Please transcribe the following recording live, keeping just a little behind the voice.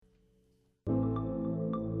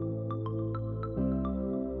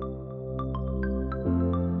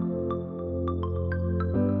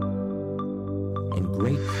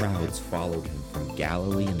crowds followed him from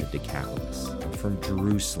Galilee and the Decapolis, and from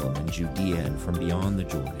Jerusalem and Judea and from beyond the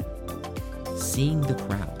Jordan. Seeing the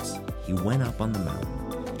crowds, he went up on the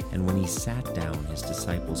mountain, and when he sat down, his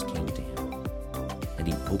disciples came to him. And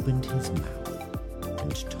he opened his mouth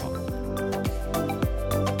and taught them.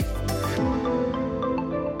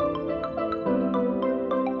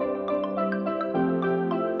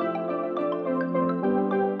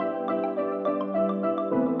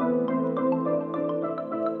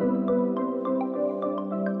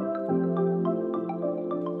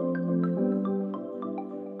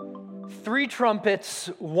 Three trumpets,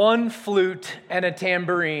 one flute, and a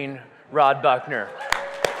tambourine, Rod Buckner.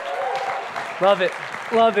 Love it,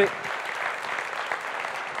 love it.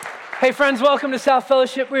 Hey friends, welcome to South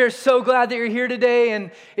Fellowship. We are so glad that you're here today,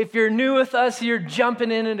 and if you're new with us, you're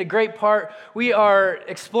jumping in at a great part. We are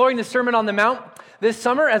exploring the Sermon on the Mount this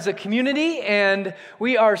summer as a community, and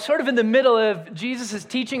we are sort of in the middle of Jesus'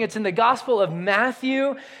 teaching. It's in the Gospel of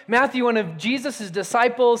Matthew. Matthew, one of Jesus'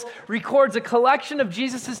 disciples, records a collection of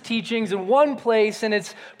Jesus' teachings in one place, and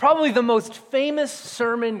it's probably the most famous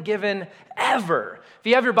sermon given ever. If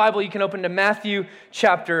you have your Bible, you can open to Matthew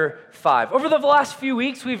chapter 5. Over the last few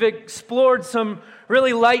weeks, we've explored some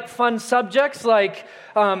really light, fun subjects like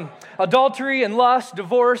adultery and lust,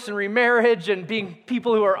 divorce and remarriage, and being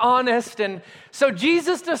people who are honest. And so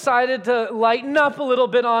Jesus decided to lighten up a little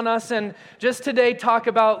bit on us and just today talk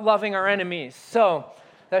about loving our enemies. So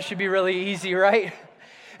that should be really easy, right?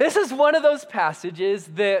 This is one of those passages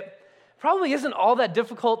that probably isn't all that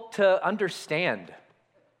difficult to understand.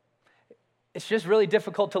 It's just really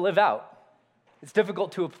difficult to live out. It's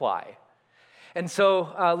difficult to apply. And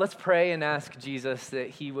so let's pray and ask Jesus that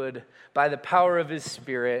he would, by the power of his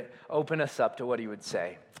Spirit, open us up to what he would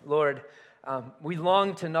say. Lord, we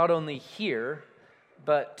long to not only hear,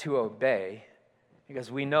 but to obey,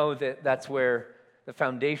 because we know that that's where the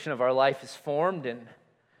foundation of our life is formed. And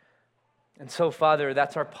so, Father,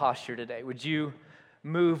 that's our posture today. Would you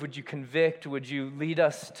move? Would you convict? Would you lead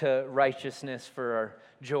us to righteousness for our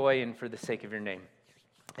joy and for the sake of your name?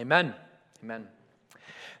 Amen. Amen.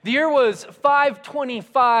 The year was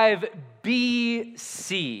 525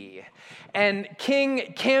 BC, and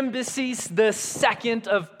King Cambyses II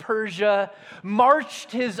of Persia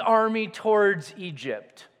marched his army towards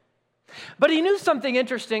Egypt. But he knew something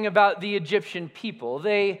interesting about the Egyptian people.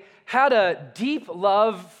 They had a deep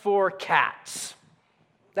love for cats.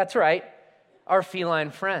 That's right, our feline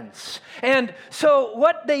friends. And so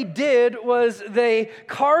what they did was they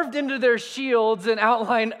carved into their shields an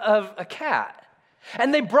outline of a cat.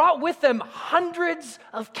 And they brought with them hundreds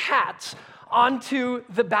of cats onto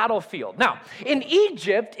the battlefield. Now, in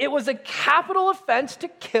Egypt, it was a capital offense to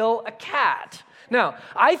kill a cat. Now,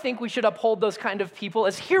 I think we should uphold those kind of people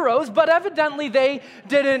as heroes, but evidently they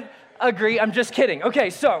didn't agree. I'm just kidding.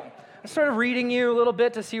 Okay, so I'm sort of reading you a little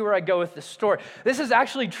bit to see where I go with this story. This is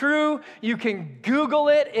actually true. You can Google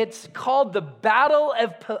it. It's called the Battle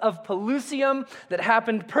of Pelusium that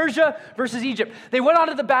happened Persia versus Egypt. They went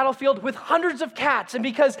onto the battlefield with hundreds of cats, and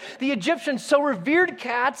because the Egyptians so revered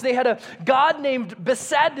cats, they had a god named Based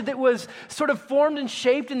that was sort of formed and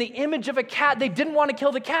shaped in the image of a cat. They didn't want to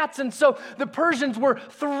kill the cats, and so the Persians were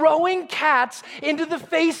throwing cats into the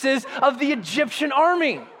faces of the Egyptian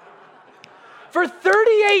army. For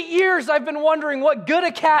 38 years, I've been wondering what good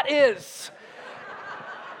a cat is.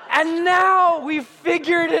 And now we've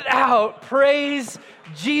figured it out. Praise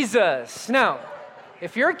Jesus. Now,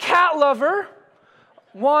 if you're a cat lover,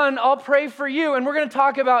 one, I'll pray for you. And we're going to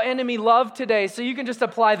talk about enemy love today, so you can just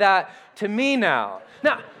apply that to me now.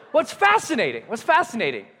 Now, what's fascinating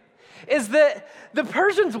is that the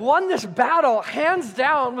Persians won this battle hands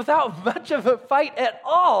down without much of a fight at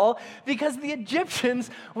all because the Egyptians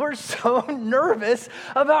were so nervous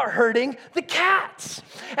about hurting the cats.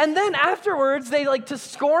 And then afterwards, they to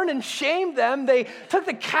scorn and shame them, they took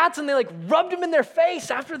the cats and they rubbed them in their face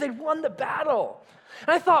after they'd won the battle.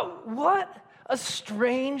 And I thought, what a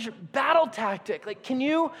strange battle tactic. Can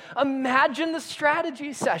you imagine the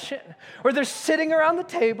strategy session where they're sitting around the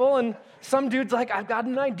table and some dude's like, I've got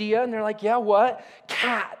an idea. And they're like, yeah, what?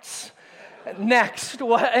 Cats. Next,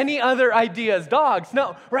 what? Any other ideas? Dogs?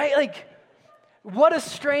 No, right? What a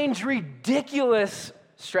strange, ridiculous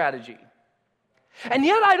strategy. And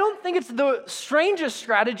yet I don't think it's the strangest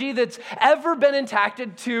strategy that's ever been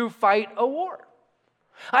enacted to fight a war.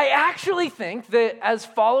 I actually think that as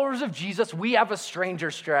followers of Jesus, we have a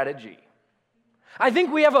stranger strategy. I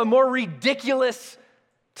think we have a more ridiculous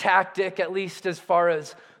tactic, at least as far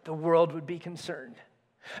as the world would be concerned.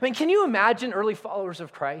 I mean, can you imagine early followers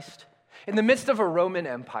of Christ in the midst of a Roman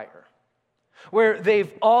Empire? where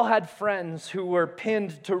they've all had friends who were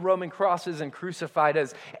pinned to Roman crosses and crucified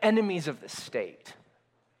as enemies of the state.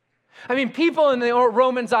 I mean, people in the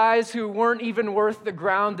Romans' eyes who weren't even worth the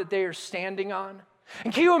ground that they are standing on.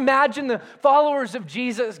 And can you imagine the followers of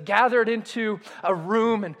Jesus gathered into a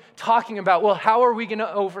room and talking about, well, how are we going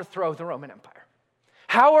to overthrow the Roman Empire?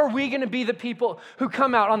 How are we going to be the people who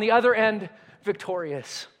come out on the other end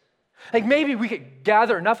victorious? Like maybe we could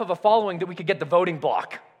gather enough of a following that we could get the voting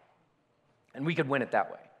block and we could win it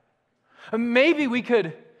that way. Maybe we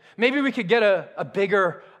could get a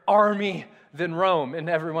bigger army than Rome, and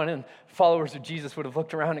everyone and followers of Jesus would have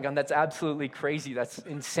looked around and gone, that's absolutely crazy, that's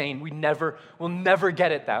insane, we'll never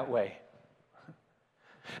get it that way.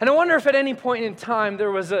 And I wonder if at any point in time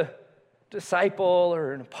there was a disciple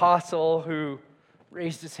or an apostle who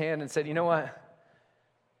raised his hand and said, you know what,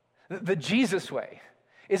 the Jesus way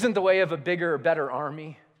isn't the way of a bigger or better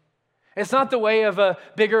army. It's not the way of a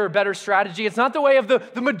bigger or better strategy. It's not the way of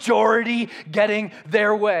the majority getting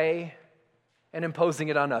their way and imposing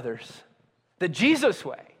it on others. The Jesus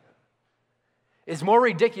way is more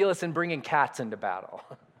ridiculous than bringing cats into battle.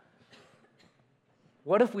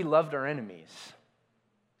 What if we loved our enemies?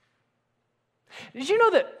 Did you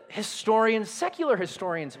know that secular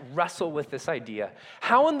historians wrestle with this idea?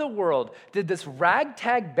 How in the world did this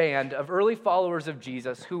ragtag band of early followers of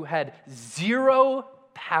Jesus who had zero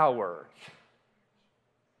power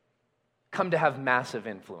come to have massive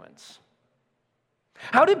influence?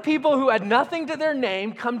 How did people who had nothing to their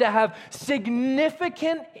name come to have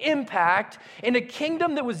significant impact in a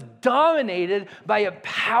kingdom that was dominated by a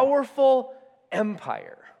powerful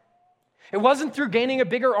empire? It wasn't through gaining a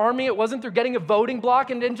bigger army. It wasn't through getting a voting block.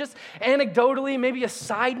 And then just anecdotally, maybe a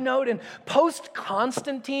side note, and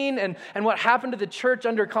post-Constantine and what happened to the church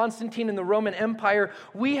under Constantine in the Roman Empire,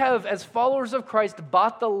 we have, as followers of Christ,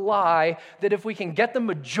 bought the lie that if we can get the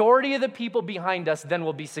majority of the people behind us, then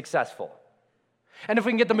we'll be successful. And if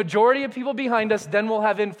we can get the majority of people behind us, then we'll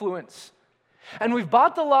have influence. And we've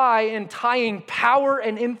bought the lie in tying power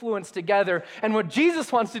and influence together. And what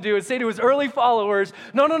Jesus wants to do is say to his early followers,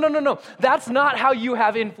 no. That's not how you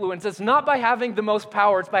have influence. It's not by having the most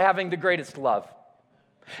power. It's by having the greatest love.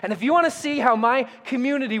 And if you want to see how my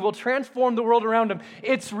community will transform the world around them,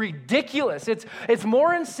 it's ridiculous. It's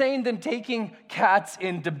more insane than taking cats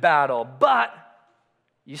into battle. But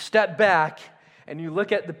you step back and you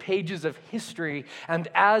look at the pages of history, and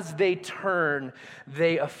as they turn,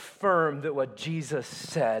 they affirm that what Jesus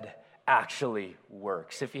said actually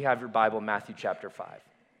works. If you have your Bible, Matthew chapter 5,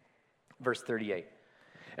 verse 38.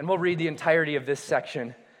 And we'll read the entirety of this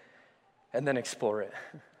section and then explore it.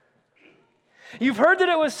 You've heard that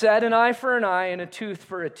it was said, an eye for an eye and a tooth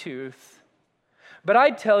for a tooth. But I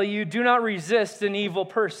tell you, do not resist an evil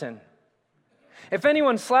person. If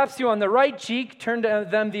anyone slaps you on the right cheek, turn to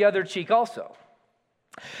them the other cheek also.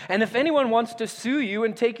 And if anyone wants to sue you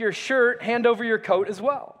and take your shirt, hand over your coat as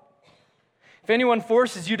well. If anyone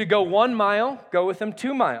forces you to go 1 mile, go with them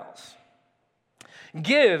 2 miles.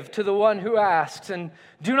 Give to the one who asks, and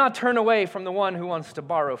do not turn away from the one who wants to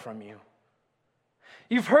borrow from you.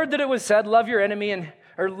 You've heard that it was said, love your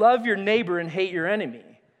neighbor and hate your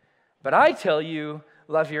enemy. But I tell you,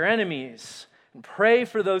 love your enemies and pray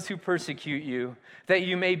for those who persecute you, that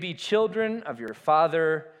you may be children of your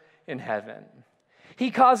Father in heaven. He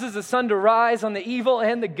causes the sun to rise on the evil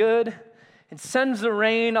and the good, and sends the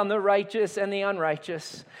rain on the righteous and the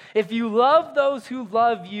unrighteous. If you love those who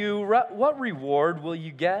love you, what reward will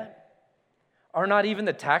you get? Are not even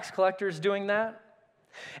the tax collectors doing that?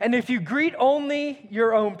 And if you greet only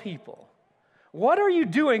your own people, what are you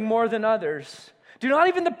doing more than others? Do not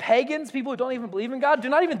even the pagans, people who don't even believe in God, do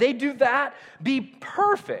not even they do that? Be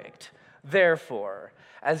perfect, therefore,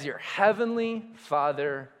 as your heavenly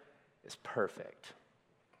Father is perfect.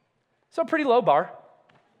 So pretty low bar.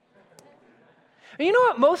 And you know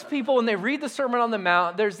what? Most people, when they read the Sermon on the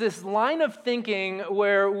Mount, there's this line of thinking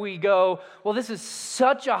where we go, well, this is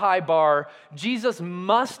such a high bar. Jesus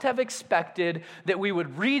must have expected that we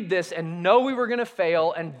would read this and know we were going to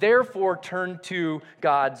fail and therefore turn to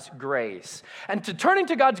God's grace. And to turning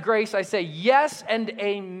to God's grace, I say yes and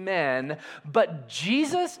amen. But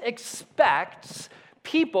Jesus expects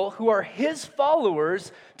people who are his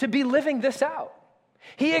followers to be living this out.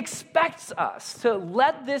 He expects us to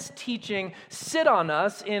let this teaching sit on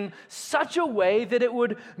us in such a way that it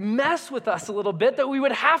would mess with us a little bit, that we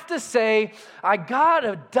would have to say, I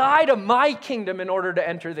gotta die to my kingdom in order to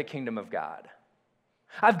enter the kingdom of God.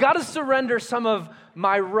 I've got to surrender some of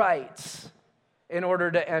my rights in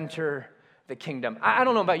order to enter the kingdom. I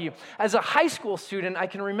don't know about you. As a high school student, I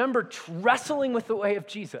can remember wrestling with the way of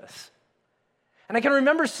Jesus. And I can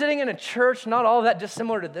remember sitting in a church, not all that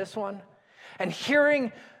dissimilar to this one, and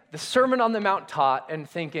hearing the Sermon on the Mount taught and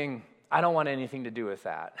thinking, I don't want anything to do with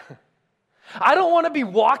that. I don't want to be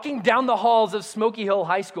walking down the halls of Smoky Hill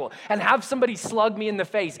High School and have somebody slug me in the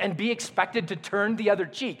face and be expected to turn the other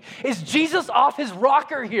cheek. Is Jesus off his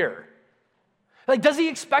rocker here? Like, does he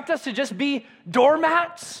expect us to just be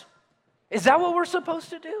doormats? Is that what we're supposed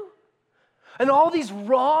to do? And all these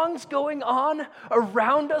wrongs going on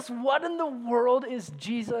around us, what in the world is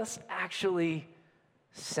Jesus actually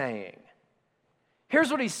saying?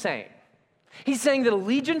 Here's what he's saying. He's saying that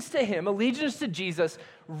allegiance to him, allegiance to Jesus,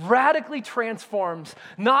 radically transforms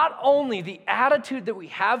not only the attitude that we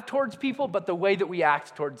have towards people, but the way that we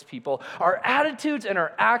act towards people. Our attitudes and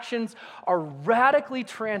our actions are radically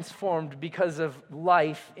transformed because of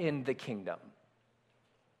life in the kingdom.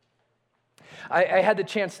 I had the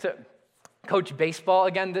chance to coach baseball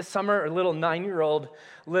again this summer, a little 9-year-old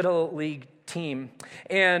little league team,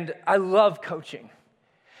 and I love coaching.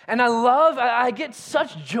 And I get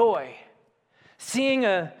such joy seeing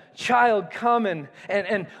a child come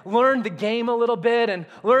and learn the game a little bit and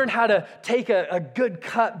learn how to take a good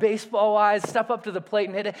cut baseball-wise, step up to the plate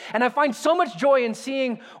and hit it. And I find so much joy in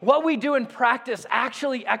seeing what we do in practice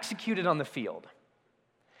actually executed on the field.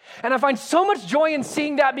 And I find so much joy in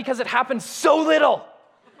seeing that because it happens so little.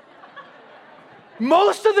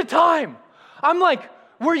 Most of the time, I'm like,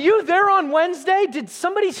 were you there on Wednesday? Did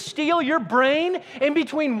somebody steal your brain in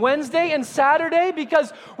between Wednesday and Saturday?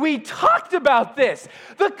 Because we talked about this.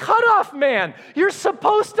 The cutoff man, you're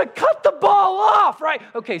supposed to cut the ball off, right?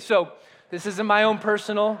 Okay, so this isn't my own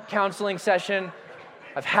personal counseling session.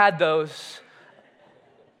 I've had those.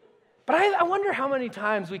 But I wonder how many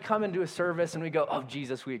times we come into a service and we go, oh,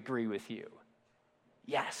 Jesus, we agree with you.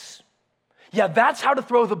 Yes. Yeah, that's how to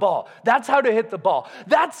throw the ball. That's how to hit the ball.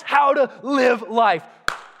 That's how to live life.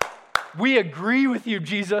 We agree with you,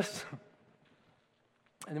 Jesus.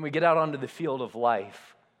 And then we get out onto the field of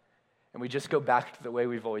life and we just go back to the way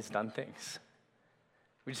we've always done things.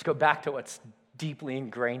 We just go back to what's deeply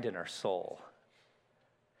ingrained in our soul.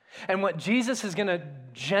 And what Jesus is going to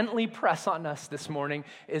gently press on us this morning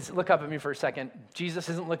is, look up at me for a second. Jesus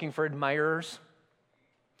isn't looking for admirers.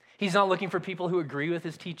 He's not looking for people who agree with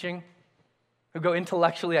his teaching, who go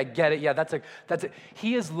intellectually, I get it, yeah, that's it.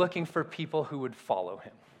 He is looking for people who would follow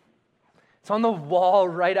him. It's on the wall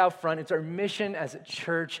right out front. It's our mission as a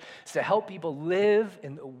church is to help people live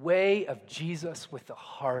in the way of Jesus with the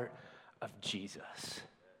heart of Jesus.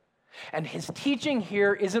 And his teaching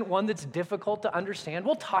here isn't one that's difficult to understand.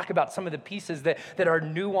 We'll talk about some of the pieces that are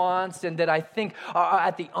nuanced and that I think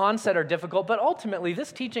at the onset are difficult, but ultimately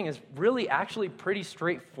this teaching is really actually pretty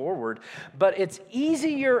straightforward. But it's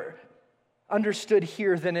easier understood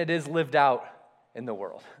here than it is lived out in the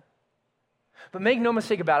world. But make no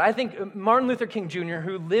mistake about it, I think Martin Luther King Jr.,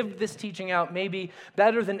 who lived this teaching out maybe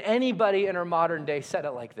better than anybody in our modern day, said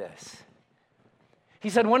it like this. He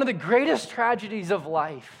said, one of the greatest tragedies of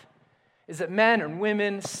life is that men and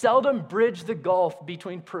women seldom bridge the gulf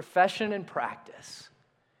between profession and practice,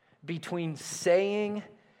 between saying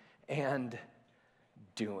and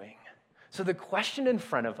doing. So the question in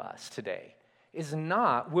front of us today is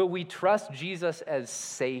not, will we trust Jesus as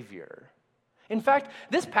Savior? In fact,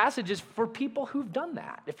 this passage is for people who've done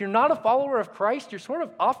that. If you're not a follower of Christ, you're sort of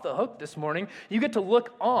off the hook this morning. You get to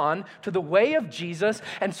look on to the way of Jesus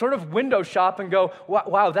and sort of window shop and go,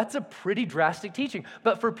 wow, that's a pretty drastic teaching.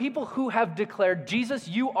 But for people who have declared, Jesus,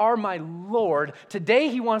 you are my Lord, today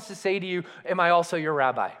he wants to say to you, am I also your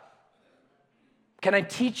rabbi? Can I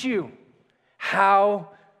teach you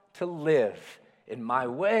how to live in my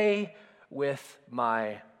way with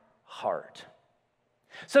my heart?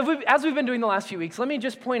 So as we've been doing the last few weeks, let me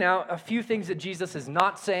just point out a few things that Jesus is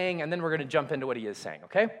not saying, and then we're going to jump into what he is saying,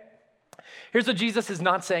 okay? Here's what Jesus is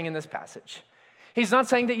not saying in this passage. He's not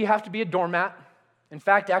saying that you have to be a doormat. In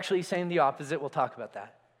fact, actually, he's saying the opposite. We'll talk about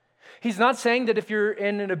that. He's not saying that if you're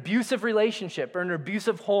in an abusive relationship or an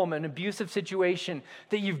abusive home, an abusive situation,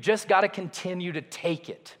 that you've just got to continue to take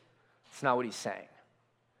it. That's not what he's saying.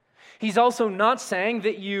 He's also not saying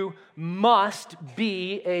that you must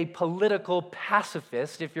be a political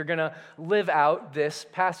pacifist if you're going to live out this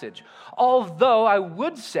passage. Although I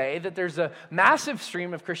would say that there's a massive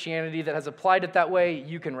stream of Christianity that has applied it that way.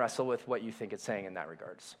 You can wrestle with what you think it's saying in that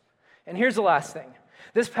regards. And here's the last thing.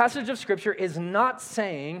 This passage of Scripture is not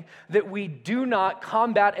saying that we do not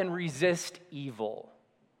combat and resist evil.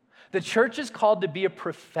 The church is called to be a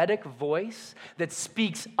prophetic voice that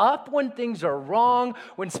speaks up when things are wrong,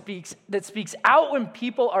 that speaks out when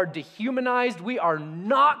people are dehumanized. We are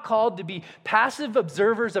not called to be passive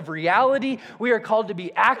observers of reality. We are called to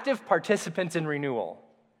be active participants in renewal.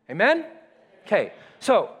 Amen? Okay,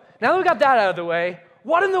 so now that we got that out of the way,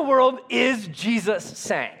 what in the world is Jesus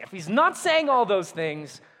saying? If he's not saying all those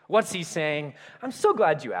things, what's he saying? I'm so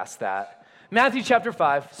glad you asked that. Matthew chapter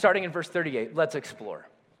 5, starting in verse 38, let's explore.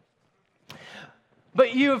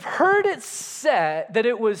 But you have heard it said, that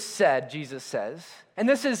it was said, Jesus says, and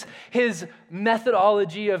this is his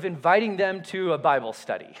methodology of inviting them to a Bible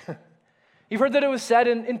study. You've heard that it was said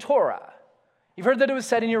in Torah. You've heard that it was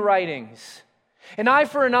said in your writings. An eye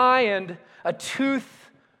for an eye and a tooth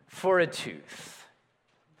for a tooth.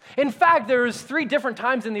 In fact, there's 3 different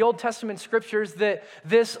times in the Old Testament scriptures that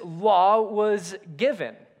this law was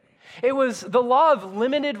given. It was the law of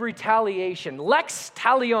limited retaliation, lex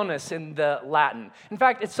talionis in the Latin. In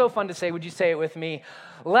fact, it's so fun to say. Would you say it with me?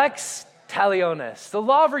 Lex talionis, the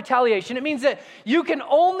law of retaliation. It means that you can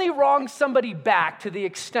only wrong somebody back to the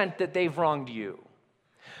extent that they've wronged you.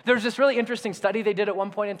 There's this really interesting study they did at one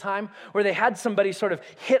point in time where they had somebody sort of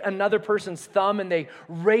hit another person's thumb and they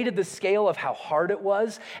rated the scale of how hard it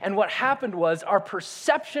was. And what happened was our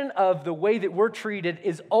perception of the way that we're treated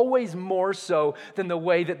is always more so than the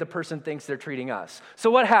way that the person thinks they're treating us. So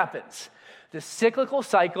what happens? This cyclical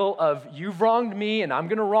cycle of you've wronged me and I'm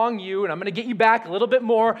going to wrong you and I'm going to get you back a little bit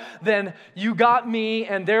more than you got me,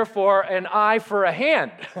 and therefore an eye for a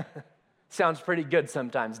hand. Sounds pretty good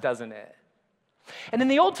sometimes, doesn't it? And in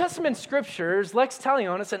the Old Testament scriptures, lex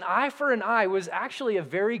talionis, an eye for an eye, was actually a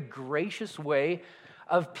very gracious way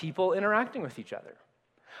of people interacting with each other.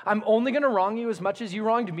 I'm only going to wrong you as much as you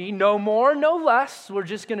wronged me, no more, no less. We're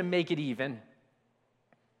just going to make it even.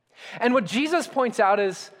 And what Jesus points out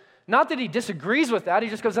is not that he disagrees with that, he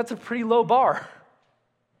just goes, that's a pretty low bar.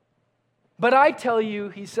 But I tell you,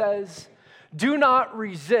 he says, do not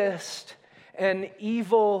resist an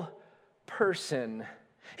evil person.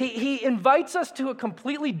 He invites us to a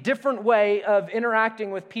completely different way of interacting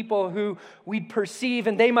with people who we'd perceive,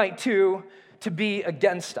 and they might too, to be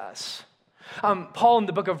against us. Paul in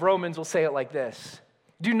the book of Romans will say it like this: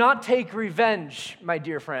 do not take revenge, my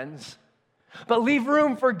dear friends, but leave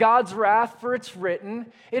room for God's wrath, for it's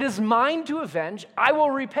written, it is mine to avenge, I will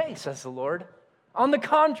repay, says the Lord. On the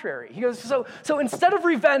contrary, he goes, so instead of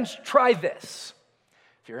revenge, try this.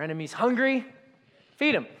 If your enemy's hungry,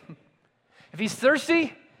 feed him. If he's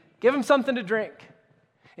thirsty, give him something to drink.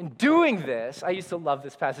 In doing this, I used to love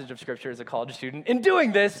this passage of scripture as a college student. In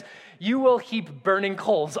doing this, you will heap burning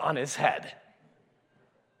coals on his head.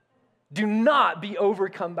 Do not be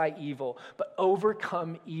overcome by evil, but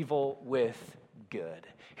overcome evil with good.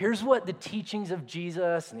 Here's what the teachings of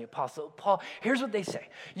Jesus and the Apostle Paul, here's what they say.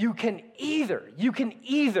 You can either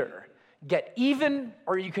get even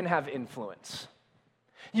or you can have influence.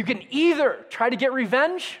 You can either try to get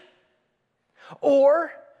revenge,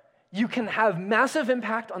 or you can have massive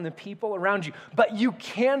impact on the people around you, but you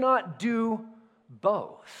cannot do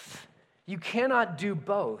both. You cannot do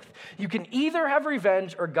both. You can either have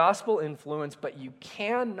revenge or gospel influence, but you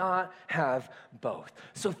cannot have both.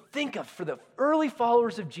 So think of, for the early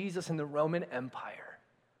followers of Jesus in the Roman Empire,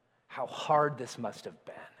 how hard this must have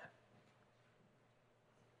been.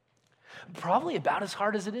 Probably about as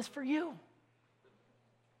hard as it is for you.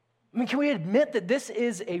 I mean, can we admit that this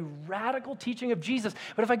is a radical teaching of Jesus?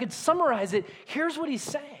 But if I could summarize it, here's what he's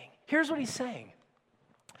saying. Here's what he's saying.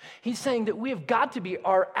 He's saying that we have got to be,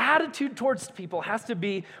 our attitude towards people has to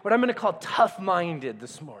be what I'm going to call tough-minded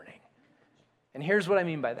this morning. And here's what I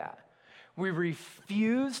mean by that. We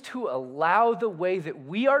refuse to allow the way that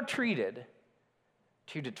we are treated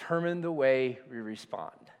to determine the way we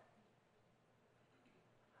respond.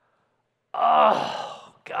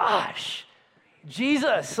 Oh, gosh.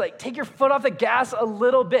 Jesus, take your foot off the gas a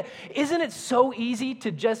little bit. Isn't it so easy to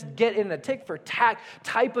just get in a tick for tack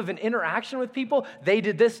type of an interaction with people? They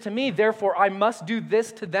did this to me, therefore I must do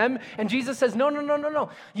this to them. And Jesus says, no.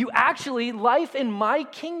 You actually, life in my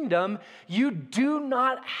kingdom, you do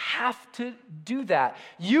not have to do that.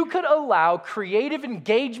 You could allow creative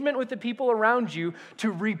engagement with the people around you to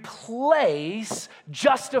replace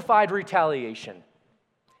justified retaliation.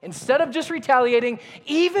 Instead of just retaliating,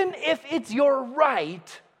 even if it's your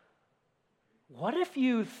right, what if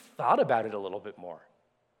you thought about it a little bit more?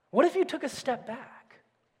 What if you took a step back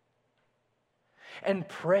and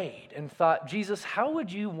prayed and thought, Jesus, how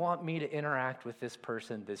would you want me to interact with this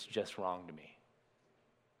person that's just wronged me?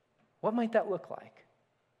 What might that look like?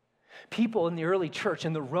 People in the early church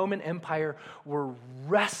in the Roman Empire were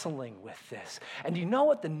wrestling with this. And you know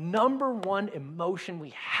what the number one emotion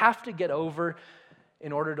we have to get over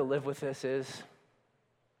in order to live with this is?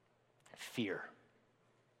 Fear.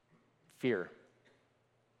 Fear.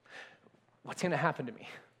 What's going to happen to me?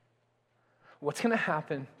 What's going to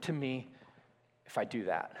happen to me if I do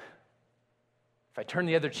that? If I turn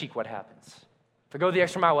the other cheek, what happens? If I go the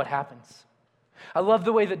extra mile, what happens? I love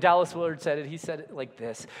the way that Dallas Willard said it. He said it like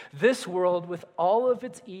this: "This world, with all of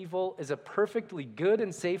its evil, is a perfectly good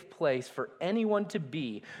and safe place for anyone to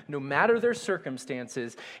be, no matter their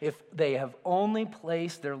circumstances, if they have only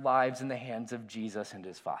placed their lives in the hands of Jesus and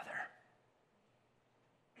his Father."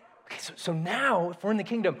 Okay, so now, if we're in the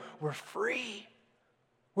kingdom, we're free.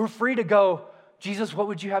 We're free to go, "Jesus, what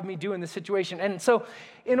would you have me do in this situation?" And so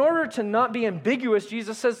in order to not be ambiguous,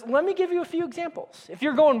 Jesus says, let me give you a few examples. If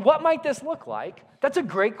you're going, what might this look like? That's a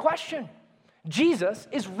great question. Jesus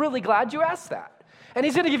is really glad you asked that. And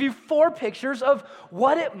he's going to give you 4 pictures of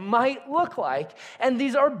what it might look like. And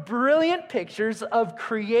these are brilliant pictures of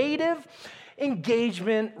creative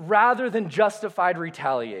engagement rather than justified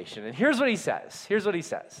retaliation. And here's what he says.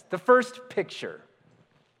 The first picture.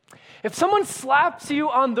 If someone slaps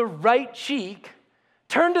you on the right cheek,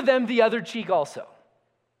 turn to them the other cheek also.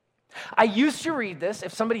 I used to read this: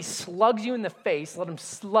 if somebody slugs you in the face, let them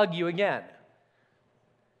slug you again.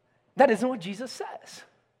 That isn't what Jesus says.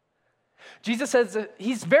 Jesus says that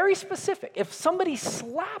he's very specific. If somebody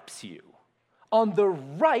slaps you on the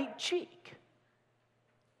right cheek.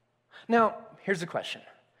 Now, here's the question.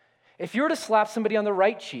 If you were to slap somebody on the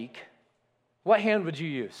right cheek, what hand would you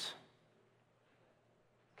use?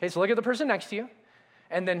 Okay, so look at the person next to you,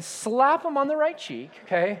 and then slap them on the right cheek,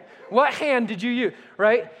 okay? What hand did you use,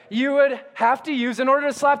 right? You would have to use, in order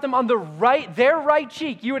to slap them on their right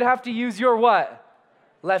cheek, you would have to use your what?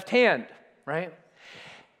 Left hand, right?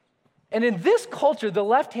 And in this culture, the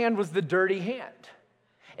left hand was the dirty hand.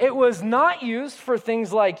 It was not used for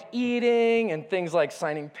things like eating and things like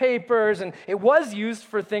signing papers, and it was used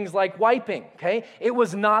for things like wiping, okay? It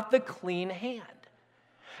was not the clean hand.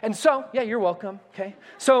 And so, yeah, you're welcome, okay?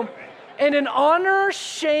 So, in an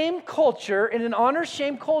honor-shame culture,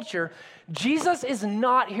 Jesus is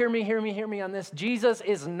not, hear me on this, Jesus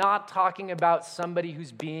is not talking about somebody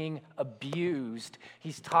who's being abused.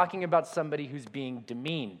 He's talking about somebody who's being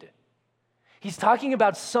demeaned. He's talking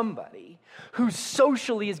about somebody who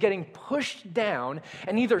socially is getting pushed down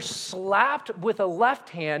and either slapped with a left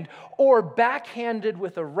hand or backhanded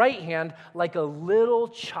with a right hand like a little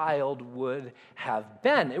child would have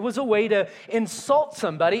been. It was a way to insult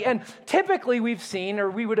somebody, and typically we've seen,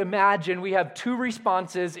 or we would imagine, we have 2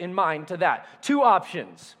 responses in mind to that. 2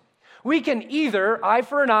 options. We can either, eye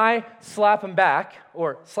for an eye, slap him back,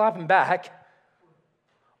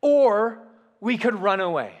 or we could run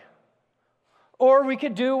away. Or we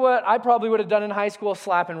could do what I probably would have done in high school,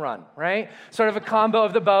 slap and run, right? Sort of a combo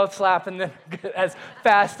of the both, slap and then as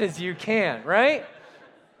fast as you can, right?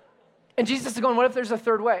 And Jesus is going, what if there's a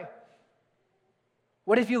third way?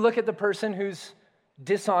 What if you look at the person who's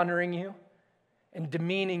dishonoring you and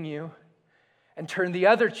demeaning you and turn the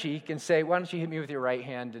other cheek and say, why don't you hit me with your right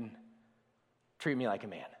hand and treat me like a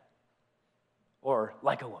man or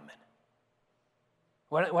like a woman?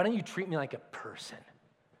 Why don't you treat me like a person?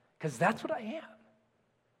 Because that's what I am.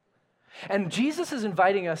 And Jesus is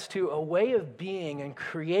inviting us to a way of being and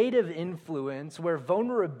creative influence where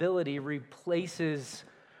vulnerability replaces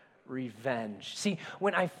revenge. See,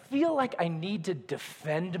 when I feel like I need to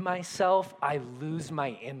defend myself, I lose my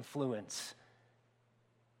influence.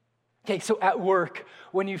 Okay, so at work,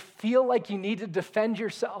 when you feel like you need to defend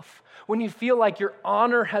yourself, when you feel like your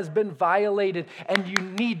honor has been violated and you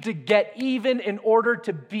need to get even in order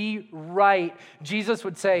to be right, Jesus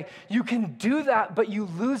would say, you can do that, but you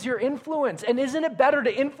lose your influence. And isn't it better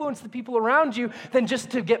to influence the people around you than just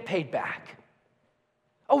to get paid back?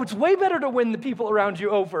 Oh, it's way better to win the people around you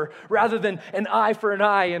over rather than an eye for an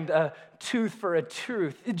eye and a tooth for a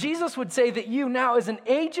tooth. Jesus would say that you now, as an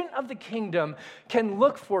agent of the kingdom, can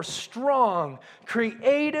look for strong,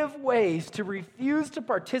 creative ways to refuse to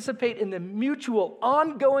participate in the mutual,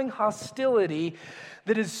 ongoing hostility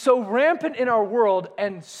that is so rampant in our world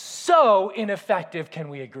and so ineffective, can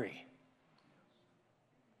we agree?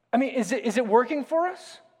 I mean, is it working for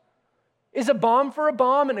us? Is a bomb for a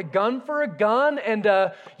bomb and a gun for a gun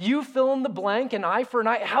and you fill in the blank, an eye for an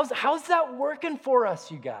eye? How's that working for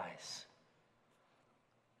us, you guys?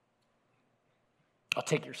 I'll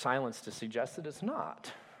take your silence to suggest that it's not.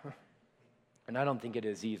 And I don't think it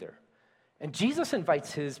is either. And Jesus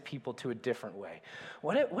invites his people to a different way.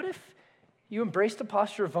 What if you embraced a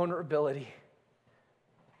posture of vulnerability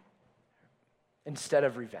instead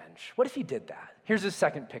of revenge? What if you did that? Here's his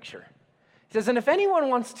second picture. He says, and if anyone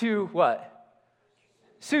wants to, what?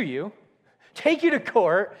 Sue you, take you to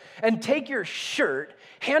court, and take your shirt,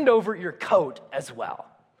 hand over your coat as well.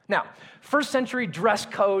 Now, first century dress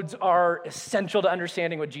codes are essential to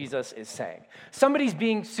understanding what Jesus is saying. Somebody's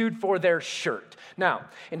being sued for their shirt. Now,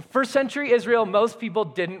 in first century Israel, most people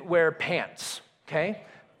didn't wear pants, okay?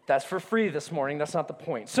 That's for free this morning. That's not the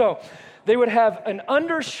point. So they would have an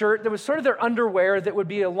undershirt that was sort of their underwear that would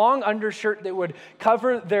be a long undershirt that would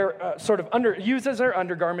cover their use as their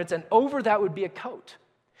undergarments, and over that would be a coat.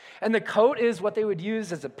 And the coat is what they would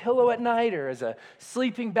use as a pillow at night or as a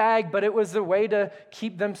sleeping bag, but it was a way to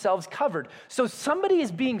keep themselves covered. So somebody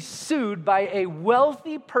is being sued by a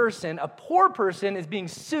wealthy person. A poor person is being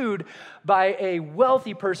sued by a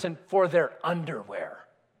wealthy person for their underwear.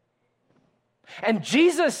 And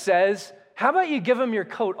Jesus says, how about you give them your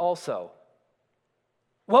coat also?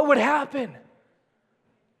 What would happen?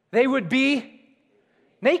 They would be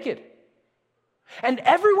naked. And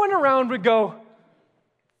everyone around would go,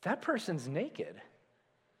 that person's naked.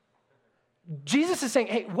 Jesus is saying,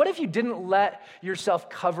 hey, what if you didn't let yourself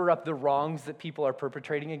cover up the wrongs that people are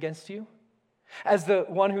perpetrating against you? As the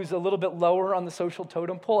one who's a little bit lower on the social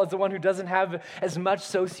totem pole, as the one who doesn't have as much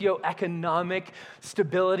socioeconomic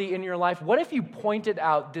stability in your life, what if you pointed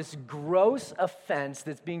out this gross offense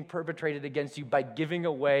that's being perpetrated against you by giving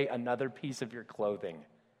away another piece of your clothing?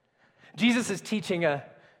 Jesus is teaching a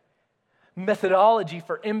methodology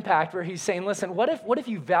for impact where he's saying, listen, what if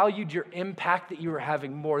you valued your impact that you were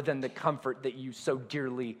having more than the comfort that you so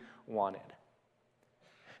dearly wanted?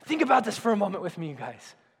 Think about this for a moment with me, you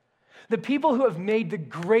guys. The people who have made the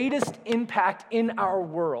greatest impact in our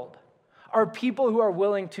world are people who are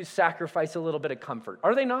willing to sacrifice a little bit of comfort.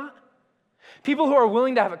 Are they not? People who are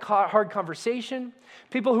willing to have a hard conversation,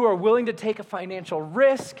 people who are willing to take a financial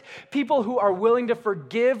risk, people who are willing to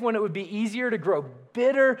forgive when it would be easier to grow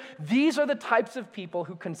bitter. These are the types of people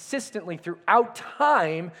who consistently throughout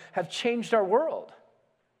time have changed our world.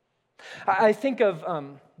 I think of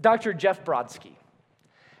Dr. Jeff Brodsky.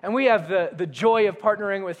 And we have the joy of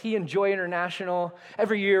partnering with he and Joy International.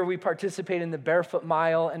 Every year we participate in the Barefoot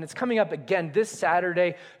Mile, and it's coming up again this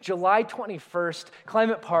Saturday, July 21st,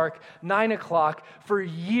 Climate Park, 9 o'clock. For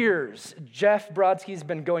years, Jeff Brodsky's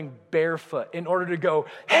been going barefoot in order to go,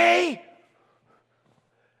 hey,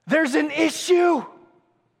 there's an issue.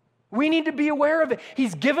 We need to be aware of it.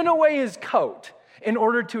 He's given away his coat in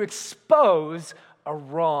order to expose a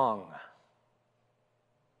wrong.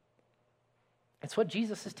 It's what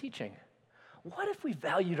Jesus is teaching. What if we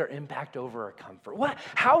valued our impact over our comfort?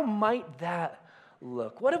 How might that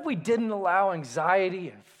look? What if we didn't allow anxiety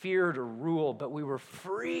and fear to rule, but we were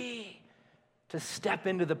free to step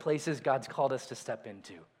into the places God's called us to step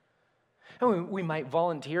into? And we might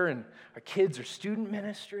volunteer in our kids or student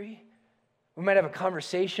ministry. We might have a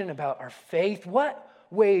conversation about our faith. What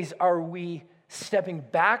ways are we stepping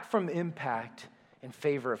back from impact in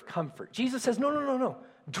favor of comfort? Jesus says, no.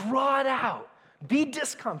 Draw it out. Be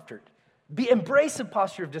discomfort. Embrace a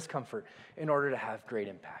posture of discomfort in order to have great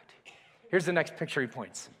impact. Here's the next picture he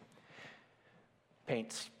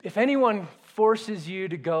paints. If anyone forces you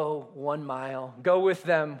to go 1 mile, go with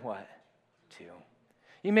them, what? 2.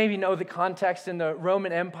 You maybe know the context in the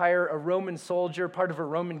Roman Empire. A Roman soldier, part of a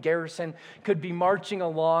Roman garrison, could be marching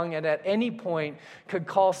along and at any point could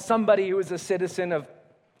call somebody who was a citizen of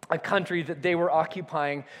a country that they were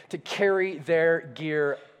occupying to carry their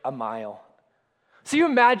gear a mile. So you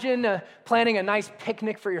imagine planning a nice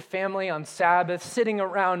picnic for your family on Sabbath, sitting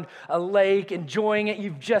around a lake, enjoying it.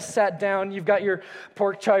 You've just sat down. You've got your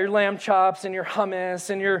your lamb chops and your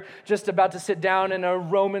hummus, and you're just about to sit down, and a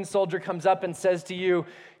Roman soldier comes up and says to you,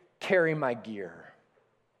 carry my gear.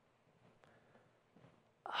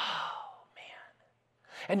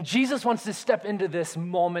 And Jesus wants to step into this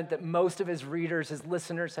moment that most of his readers, his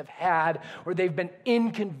listeners have had, where they've been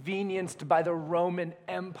inconvenienced by the Roman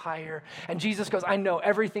Empire. And Jesus goes, I know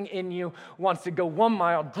everything in you wants to go 1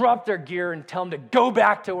 mile, drop their gear, and tell them to go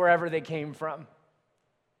back to wherever they came from.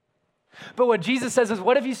 But what Jesus says is,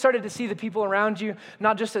 what if you started to see the people around you,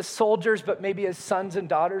 not just as soldiers, but maybe as sons and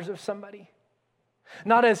daughters of somebody?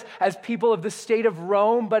 Not as people of the state of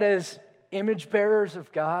Rome, but as image bearers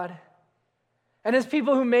of God. And as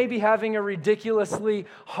people who may be having a ridiculously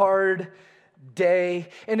hard day,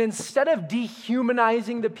 and instead of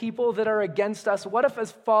dehumanizing the people that are against us, what if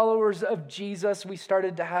as followers of Jesus, we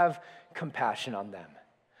started to have compassion on them?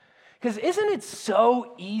 Because isn't it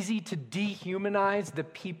so easy to dehumanize the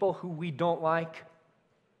people who we don't like?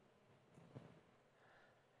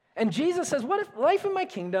 And Jesus says, what if life in my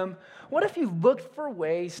kingdom, what if you looked for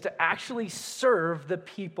ways to actually serve the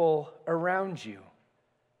people around you?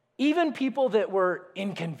 Even people that were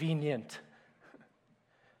inconvenient.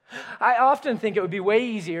 I often think it would be way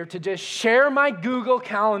easier to just share my Google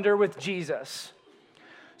Calendar with Jesus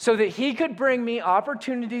so that he could bring me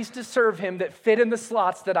opportunities to serve him that fit in the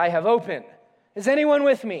slots that I have open. Is anyone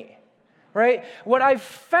with me? right? What I've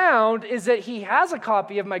found is that he has a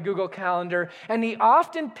copy of my Google Calendar, and he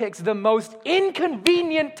often picks the most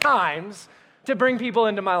inconvenient times to bring people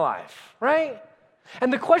into my life, right?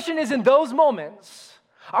 And the question is, in those moments,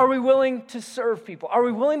 are we willing to serve people? Are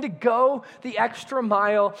we willing to go the extra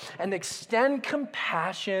mile and extend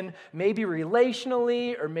compassion, maybe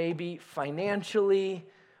relationally or maybe financially?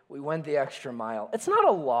 We went the extra mile. It's not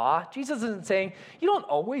a law. Jesus isn't saying you don't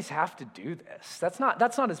always have to do this. That's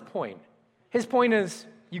not his point. His point is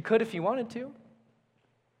you could if you wanted to.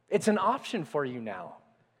 It's an option for you now.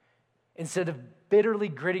 Instead of bitterly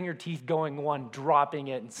gritting your teeth, going one, dropping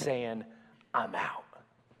it and saying, I'm out.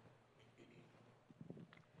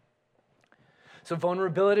 So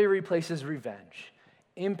vulnerability replaces revenge.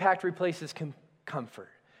 Impact replaces comfort.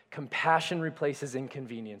 Compassion replaces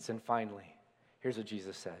inconvenience. And finally, here's what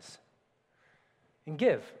Jesus says. And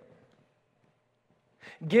give.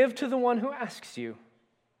 Give to the one who asks you.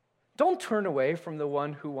 Don't turn away from the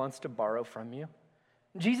one who wants to borrow from you.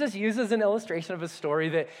 Jesus uses an illustration of a story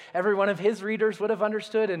that every one of his readers would have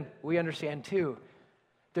understood, and we understand too.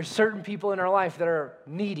 There's certain people in our life that are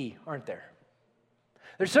needy, aren't there?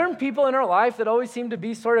 There's certain people in our life that always seem to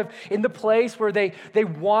be sort of in the place where they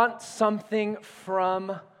want something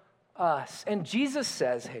from us. And Jesus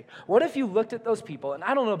says, hey, what if you looked at those people? And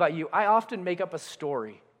I don't know about you, I often make up a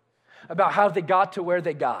story about how they got to where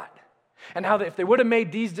they got. And how if they would have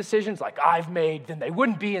made these decisions like I've made, then they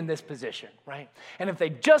wouldn't be in this position, right? And if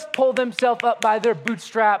they just pulled themselves up by their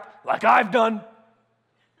bootstrap like I've done,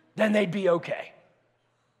 then they'd be okay.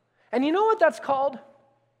 And you know what that's called?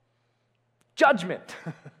 Judgment.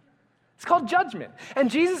 It's called judgment.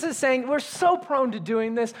 And Jesus is saying, we're so prone to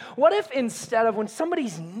doing this. What if instead of, when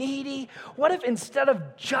somebody's needy, what if instead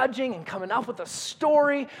of judging and coming up with a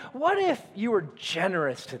story, what if you were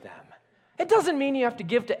generous to them? It doesn't mean you have to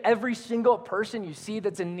give to every single person you see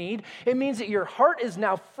that's in need. It means that your heart is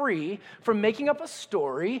now free from making up a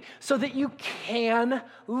story so that you can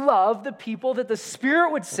love the people that the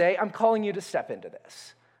Spirit would say, I'm calling you to step into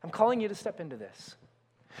this. I'm calling you to step into this.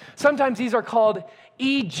 Sometimes these are called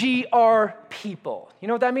EGR people. You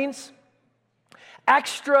know what that means?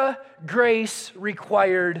 Extra grace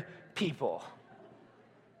required people.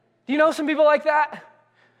 Do you know some people like that?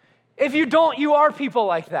 If you don't, you are people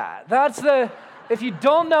like that. If you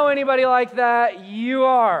don't know anybody like that, you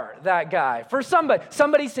are that guy. For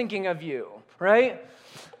somebody's thinking of you, right?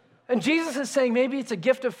 And Jesus is saying maybe it's a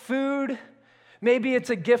gift of food, maybe it's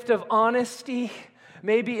a gift of honesty,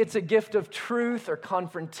 maybe it's a gift of truth or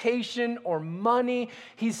confrontation or money.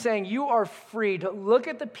 He's saying you are free to look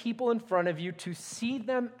at the people in front of you, to see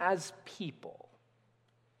them as people,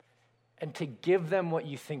 and to give them what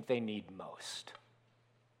you think they need most.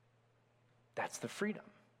 That's the freedom.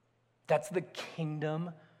 That's the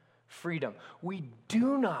kingdom freedom. We're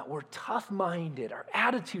tough-minded. Our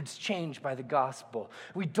attitudes change by the gospel.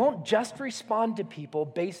 We don't just respond to people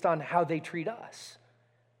based on how they treat us.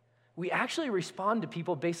 We actually respond to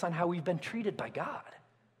people based on how we've been treated by God.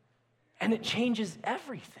 And it changes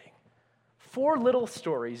everything. 4 little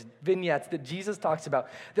stories, vignettes that Jesus talks about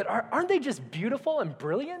that aren't they just beautiful and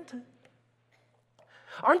brilliant?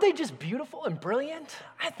 Aren't they just beautiful and brilliant?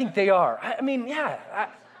 I think they are. I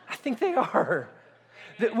think they are.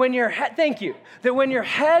 That when your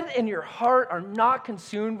head and your heart are not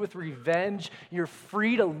consumed with revenge, you're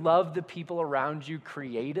free to love the people around you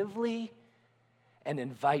creatively and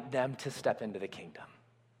invite them to step into the kingdom.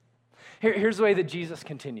 Here's the way that Jesus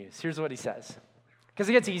continues. Here's what he says. Because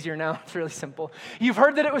it gets easier now. It's really simple. You've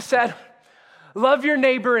heard that it was said, love your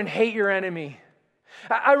neighbor and hate your enemy.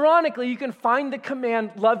 Ironically, you can find the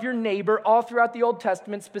command, love your neighbor, all throughout the Old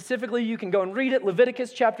Testament. Specifically, you can go and read it,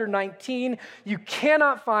 Leviticus chapter 19. You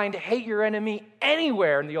cannot find hate your enemy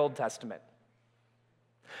anywhere in the Old Testament.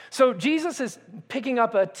 So Jesus is picking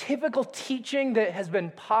up a typical teaching that has been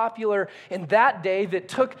popular in that day that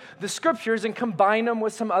took the scriptures and combined them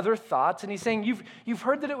with some other thoughts. And he's saying, you've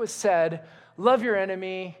heard that it was said, love your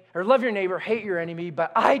enemy, or love your neighbor, hate your enemy,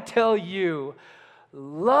 but I tell you,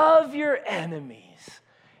 love your enemies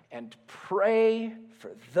and pray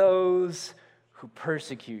for those who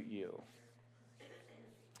persecute you.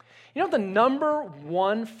 You know, the number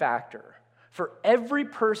one factor for every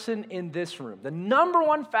person in this room, the number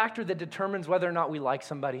one factor that determines whether or not we like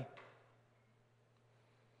somebody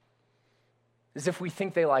is if we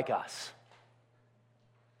think they like us.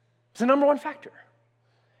 It's the number one factor.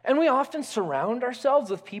 And we often surround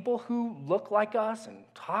ourselves with people who look like us and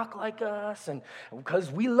talk like us, and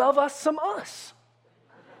because we love us some us.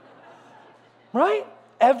 Right?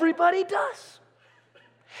 Everybody does.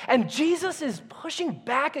 And Jesus is pushing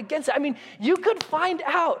back against it. I mean, you could find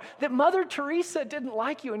out that Mother Teresa didn't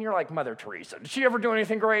like you, and you're like, Mother Teresa, did she ever do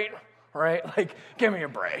anything great? Right? Like, give me a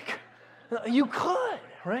break. You could,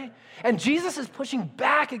 right? And Jesus is pushing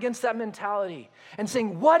back against that mentality and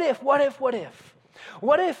saying, what if?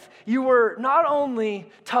 What if you were not only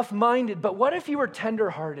tough-minded, but what if you were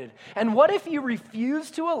tender-hearted? And what if you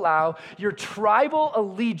refused to allow your tribal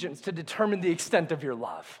allegiance to determine the extent of your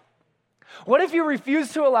love? What if you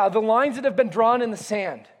refuse to allow the lines that have been drawn in the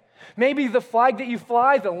sand? Maybe the flag that you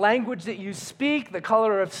fly, the language that you speak, the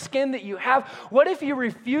color of skin that you have. What if you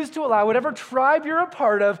refuse to allow whatever tribe you're a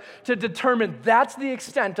part of to determine that's the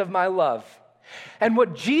extent of my love? And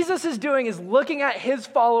what Jesus is doing is looking at his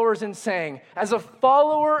followers and saying, as a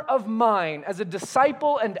follower of mine, as a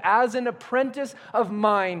disciple and as an apprentice of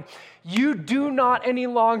mine, you do not any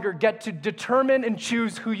longer get to determine and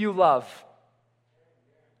choose who you love.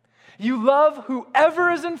 You love whoever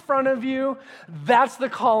is in front of you. That's the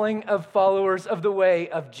calling of followers of the way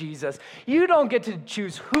of Jesus. You don't get to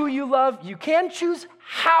choose who you love. You can choose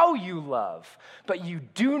how you love, but you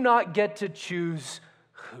do not get to choose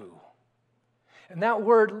who. And that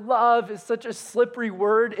word love is such a slippery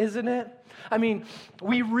word, isn't it? I mean,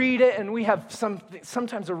 we read it and we have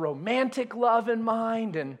sometimes a romantic love in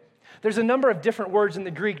mind, and there's a number of different words in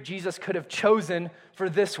the Greek Jesus could have chosen for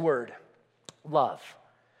this word, love.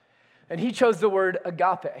 And he chose the word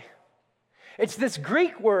agape. It's this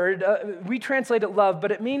Greek word, we translate it love,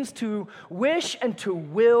 but it means to wish and to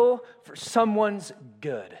will for someone's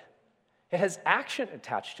good. It has action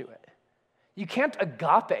attached to it. You can't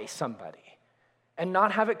agape somebody and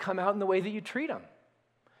not have it come out in the way that you treat them.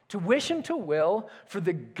 To wish and to will for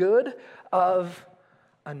the good of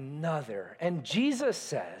another. And Jesus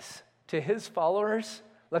says to his followers,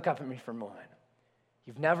 look up at me for a moment.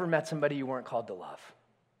 You've never met somebody you weren't called to love.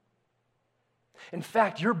 In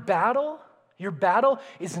fact, your battle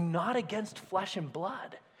is not against flesh and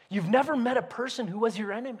blood. You've never met a person who was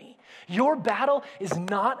your enemy. Your battle is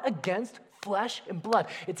not against flesh and blood.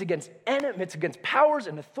 It's against powers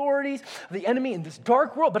and authorities, the enemy in this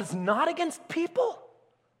dark world, but it's not against people.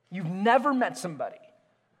 You've never met somebody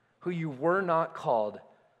who you were not called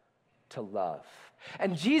to love.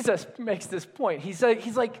 And Jesus makes this point. He's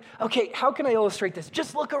like, okay, how can I illustrate this?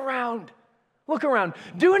 Just look around. Look around.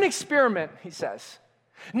 Do an experiment, he says.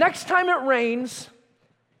 Next time it rains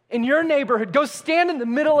in your neighborhood, go stand in the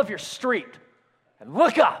middle of your street and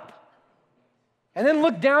look up. And then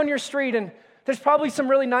look down your street, and there's probably some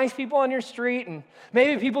really nice people on your street, and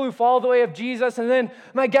maybe people who follow the way of Jesus. And then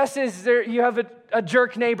my guess is you have a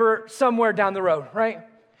jerk neighbor somewhere down the road, right?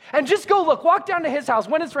 And just go look. Walk down to his house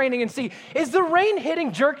when it's raining and see, is the rain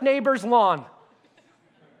hitting jerk neighbor's lawn?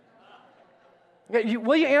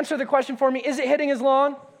 Will you answer the question for me? Is it hitting his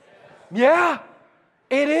lawn? Yeah,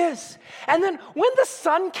 it is. And then when the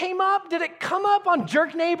sun came up, did it come up on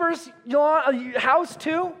jerk neighbor's house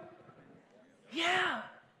too? Yeah.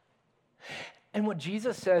 And what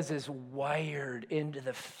Jesus says is wired into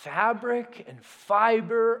the fabric and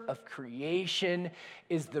fiber of creation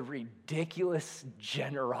is the ridiculous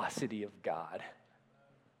generosity of God.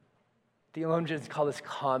 Theologians call this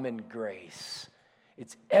common grace.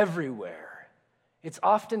 It's everywhere. It's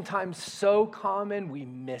oftentimes so common we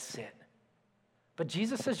miss it. But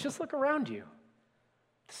Jesus says, just look around you.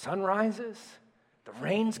 The sun rises, the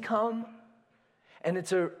rains come, and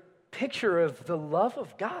it's a picture of the love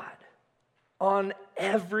of God on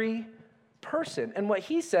every person. And what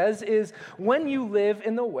he says is when you live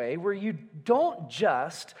in the way where you don't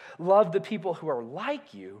just love the people who are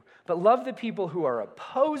like you, but love the people who are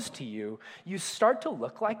opposed to you, you start to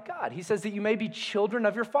look like God. He says that you may be children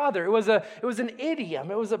of your Father. It was an idiom.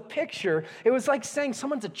 It was a picture. It was like saying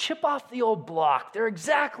someone's a chip off the old block. They're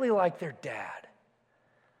exactly like their dad.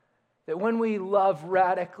 That when we love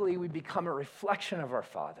radically, we become a reflection of our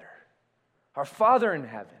Father in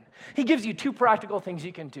heaven. He gives you two practical things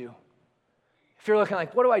you can do. If you're looking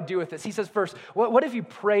like, what do I do with this? He says first, what if you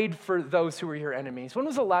prayed for those who were your enemies? When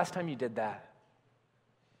was the last time you did that?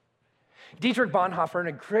 Dietrich Bonhoeffer, in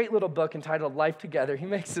a great little book entitled Life Together, he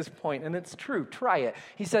makes this point, and it's true. Try it.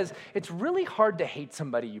 He says, it's really hard to hate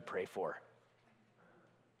somebody you pray for.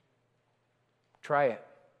 Try it.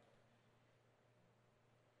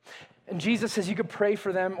 And Jesus says you could pray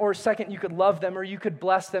for them, or second, you could love them, or you could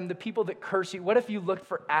bless them, the people that curse you. What if you looked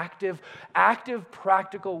for active,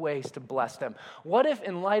 practical ways to bless them? What if,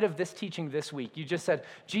 in light of this teaching this week, you just said,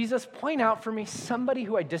 Jesus, point out for me somebody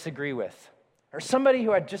who I disagree with, or somebody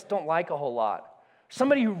who I just don't like a whole lot,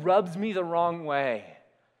 somebody who rubs me the wrong way,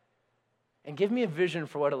 and give me a vision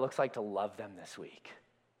for what it looks like to love them this week.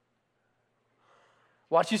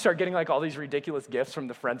 Watch you start getting like all these ridiculous gifts from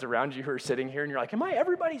the friends around you who are sitting here, and you're like, am I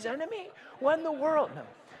everybody's enemy? What in the world? No.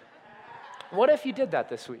 What if you did that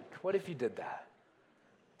this week? What if you did that?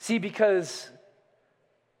 See, because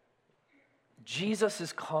Jesus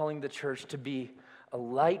is calling the church to be a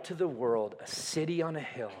light to the world, a city on a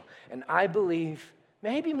hill. And I believe,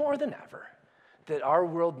 maybe more than ever, that our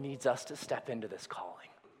world needs us to step into this calling.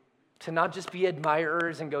 To not just be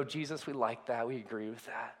admirers and go, Jesus, we like that, we agree with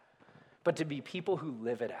that. But to be people who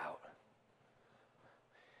live it out.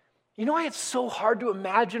 You know why it's so hard to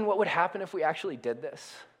imagine what would happen if we actually did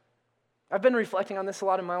this? I've been reflecting on this a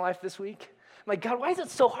lot in my life this week. I'm like, God, why is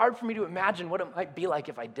it so hard for me to imagine what it might be like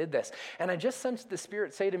if I did this? And I just sensed the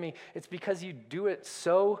Spirit say to me, it's because you do it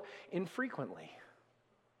so infrequently.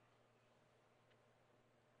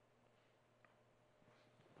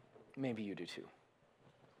 Maybe you do too.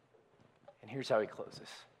 And here's how he closes.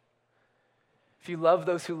 If you love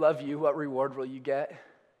those who love you, what reward will you get?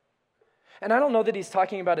 And I don't know that he's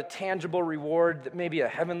talking about a tangible reward, maybe a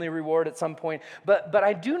heavenly reward at some point, but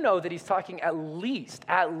I do know that he's talking at least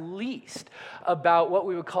about what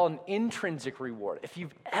we would call an intrinsic reward. If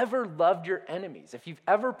you've ever loved your enemies, if you've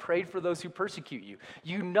ever prayed for those who persecute you,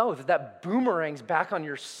 you know that boomerangs back on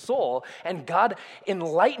your soul, and God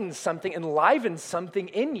enlivens something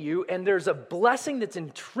in you, and there's a blessing that's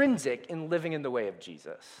intrinsic in living in the way of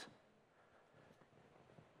Jesus.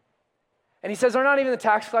 And he says, they're not even the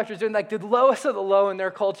tax collectors doing like the lowest of the low in their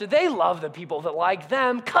culture. They love the people that like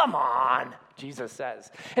them. Come on, Jesus says.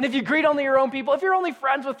 And if you greet only your own people, if you're only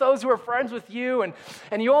friends with those who are friends with you,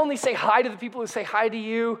 and you only say hi to the people who say hi to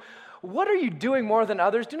you, what are you doing more than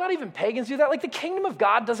others? Do not even pagans do that? Like the kingdom of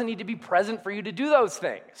God doesn't need to be present for you to do those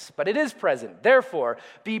things, but it is present. Therefore,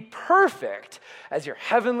 be perfect as your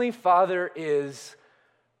heavenly Father is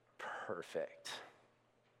perfect.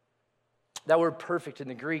 That word perfect in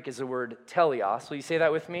the Greek is the word teleos. Will you say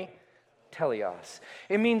that with me? Teleos.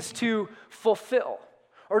 It means to fulfill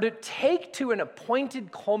or to take to an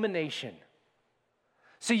appointed culmination.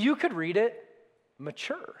 So you could read it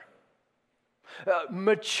mature.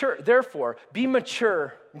 Mature. Therefore, be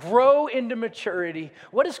mature. Grow into maturity.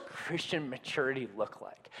 What does Christian maturity look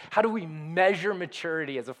like? How do we measure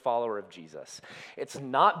maturity as a follower of Jesus? It's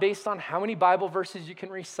not based on how many Bible verses you can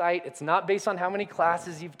recite. It's not based on how many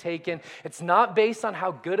classes you've taken. It's not based on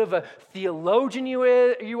how good of a theologian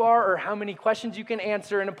you are or how many questions you can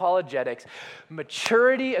answer in apologetics.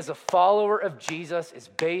 Maturity as a follower of Jesus is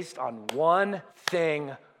based on one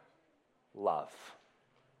thing: love.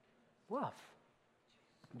 Love.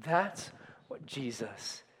 That's what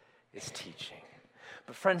Jesus is teaching.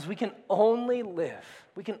 But friends, we can only live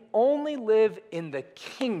in the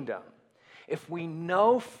kingdom if we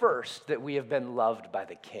know first that we have been loved by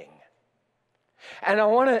the King. And I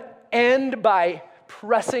want to end by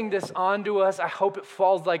pressing this onto us. I hope it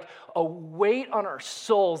falls like a weight on our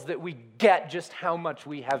souls that we get just how much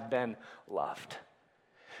we have been loved.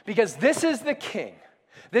 Because this is the King.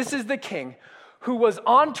 This is the King who was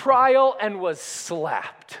on trial and was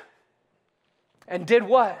slapped. And did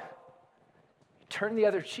what? He turned the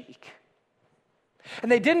other cheek.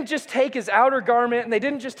 And they didn't just take his outer garment, and they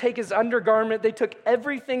didn't just take his undergarment. They took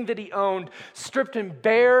everything that he owned, stripped him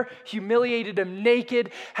bare, humiliated him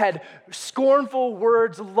naked, had scornful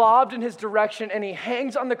words lobbed in his direction, and he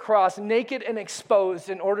hangs on the cross naked and exposed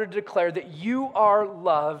in order to declare that you are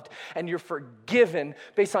loved and you're forgiven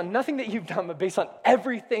based on nothing that you've done, but based on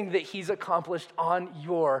everything that he's accomplished on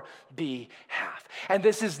your behalf. And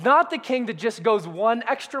this is not the King that just goes one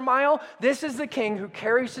extra mile. This is the King who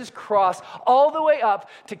carries his cross all the way up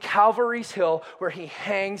to Calvary's Hill, where he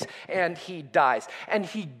hangs and he dies. And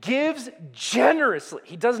he gives generously.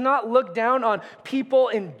 He does not look down on people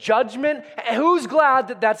in judgment. Who's glad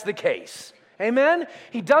that that's the case? Amen?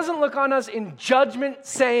 He doesn't look on us in judgment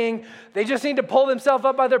saying they just need to pull themselves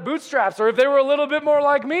up by their bootstraps, or if they were a little bit more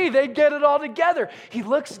like me, they'd get it all together. He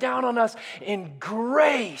looks down on us in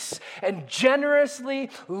grace and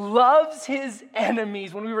generously loves his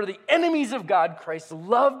enemies. When we were the enemies of God, Christ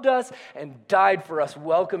loved us and died for us,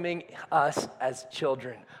 welcoming us as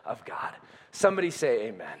children of God. Somebody say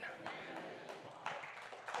amen.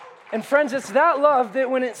 And friends, it's that love that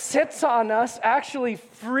when it sits on us actually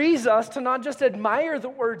frees us to not just admire the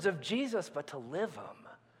words of Jesus, but to live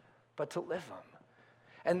them.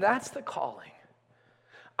 And that's the calling.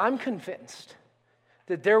 I'm convinced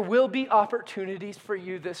that there will be opportunities for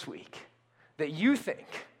you this week that you think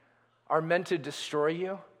are meant to destroy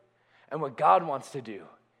you, and what God wants to do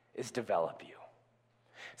is develop you.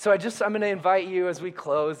 So I'm going to invite you as we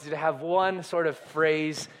close to have one sort of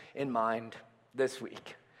phrase in mind this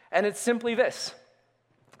week. And it's simply this: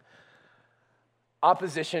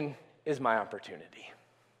 opposition is my opportunity.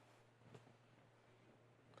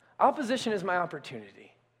 Opposition is my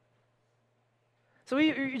opportunity. So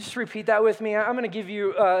you just repeat that with me. I'm going to give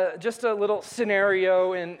you just a little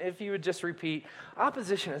scenario, and if you would just repeat,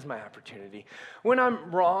 opposition is my opportunity. When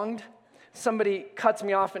I'm wronged, somebody cuts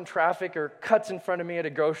me off in traffic or cuts in front of me at a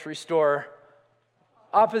grocery store,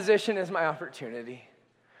 opposition is my opportunity.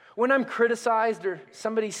 When I'm criticized or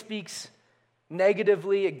somebody speaks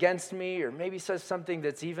negatively against me or maybe says something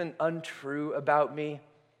that's even untrue about me,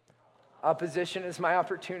 opposition is my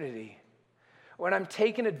opportunity. When I'm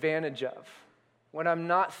taken advantage of, when I'm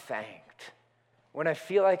not thanked, when I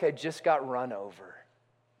feel like I just got run over,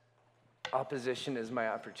 opposition is my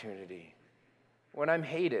opportunity. When I'm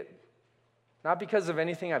hated, not because of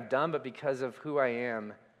anything I've done, but because of who I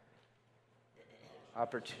am,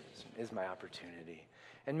 opportunity is my opportunity.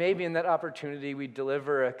 And maybe in that opportunity, we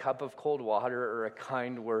deliver a cup of cold water or a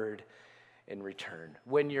kind word in return.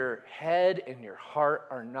 When your head and your heart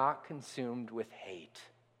are not consumed with hate,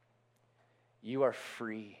 you are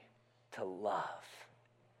free to love.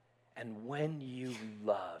 And when you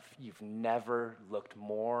love, you've never looked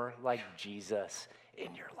more like Jesus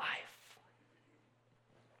in your life.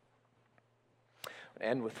 I'll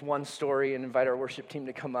end with one story and invite our worship team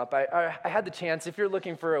to come up. I had the chance, if you're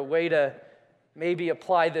looking for a way to maybe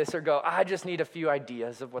apply this or go, I just need a few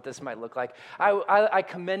ideas of what this might look like, I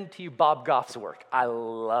commend to you Bob Goff's work. I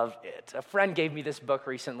love it. A friend gave me this book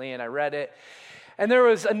recently, and I read it. And there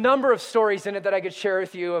was a number of stories in it that I could share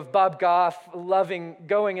with you of Bob Goff loving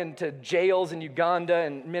going into jails in Uganda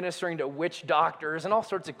and ministering to witch doctors and all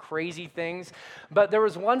sorts of crazy things. But there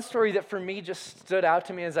was one story that for me just stood out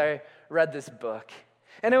to me as I read this book.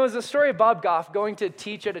 And it was a story of Bob Goff going to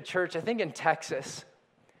teach at a church, I think in Texas.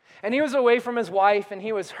 And he was away from his wife, and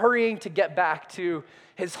he was hurrying to get back to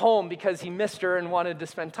his home because he missed her and wanted to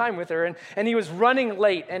spend time with her. And he was running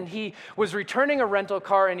late, and he was returning a rental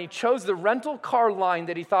car, and he chose the rental car line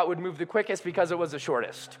that he thought would move the quickest because it was the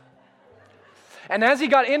shortest. And as he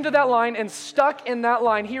got into that line and stuck in that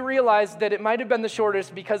line, he realized that it might have been the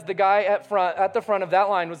shortest because the guy at the front of that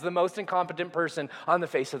line was the most incompetent person on the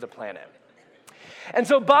face of the planet. And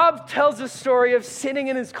so Bob tells this story of sitting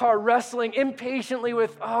in his car, wrestling impatiently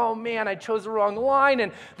with, oh man, I chose the wrong line,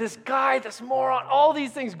 and this guy, this moron, all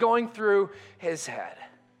these things going through his head.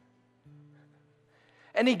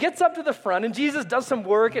 And he gets up to the front, and Jesus does some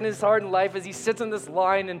work in his heart and life as he sits in this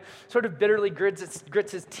line and sort of bitterly grits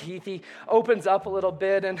his teeth. He opens up a little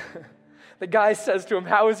bit, and the guy says to him,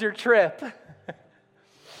 how was your trip?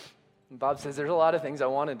 And Bob says, there's a lot of things I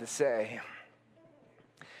wanted to say.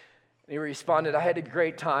 He responded, I had a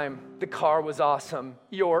great time. The car was awesome.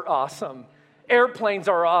 You're awesome. Airplanes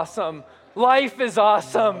are awesome. Life is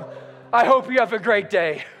awesome. I hope you have a great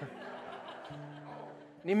day.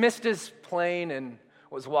 And he missed his plane and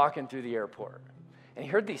was walking through the airport. And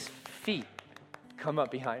he heard these feet come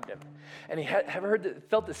up behind him. And he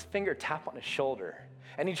felt this finger tap on his shoulder.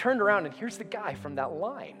 And he turned around, and here's the guy from that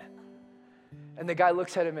line. And the guy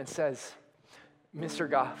looks at him and says,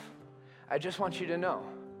 Mr. Goff, I just want you to know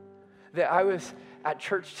that I was at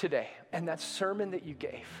church today, and that sermon that you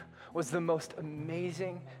gave was the most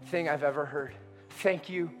amazing thing I've ever heard. Thank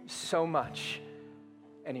you so much.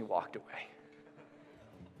 And he walked away.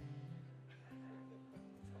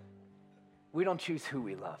 We don't choose who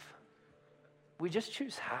we love. We just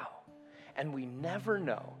choose how. And we never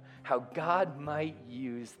know how God might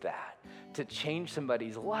use that to change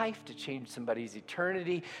somebody's life, to change somebody's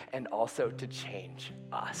eternity, and also to change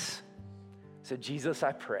us. So Jesus,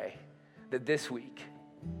 I pray that this week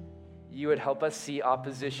you would help us see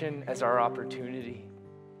opposition as our opportunity.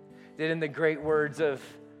 That in the great words of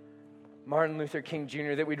Martin Luther King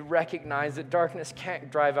Jr., that we'd recognize that darkness can't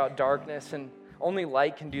drive out darkness, and only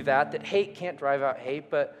light can do that, that hate can't drive out hate,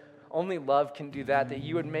 but only love can do that, that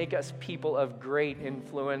you would make us people of great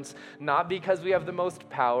influence, not because we have the most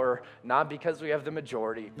power, not because we have the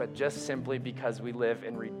majority, but just simply because we live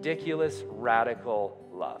in ridiculous, radical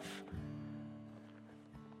love.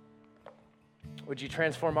 Would you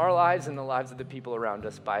transform our lives and the lives of the people around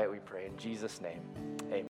us by it, we pray. In Jesus' name, amen.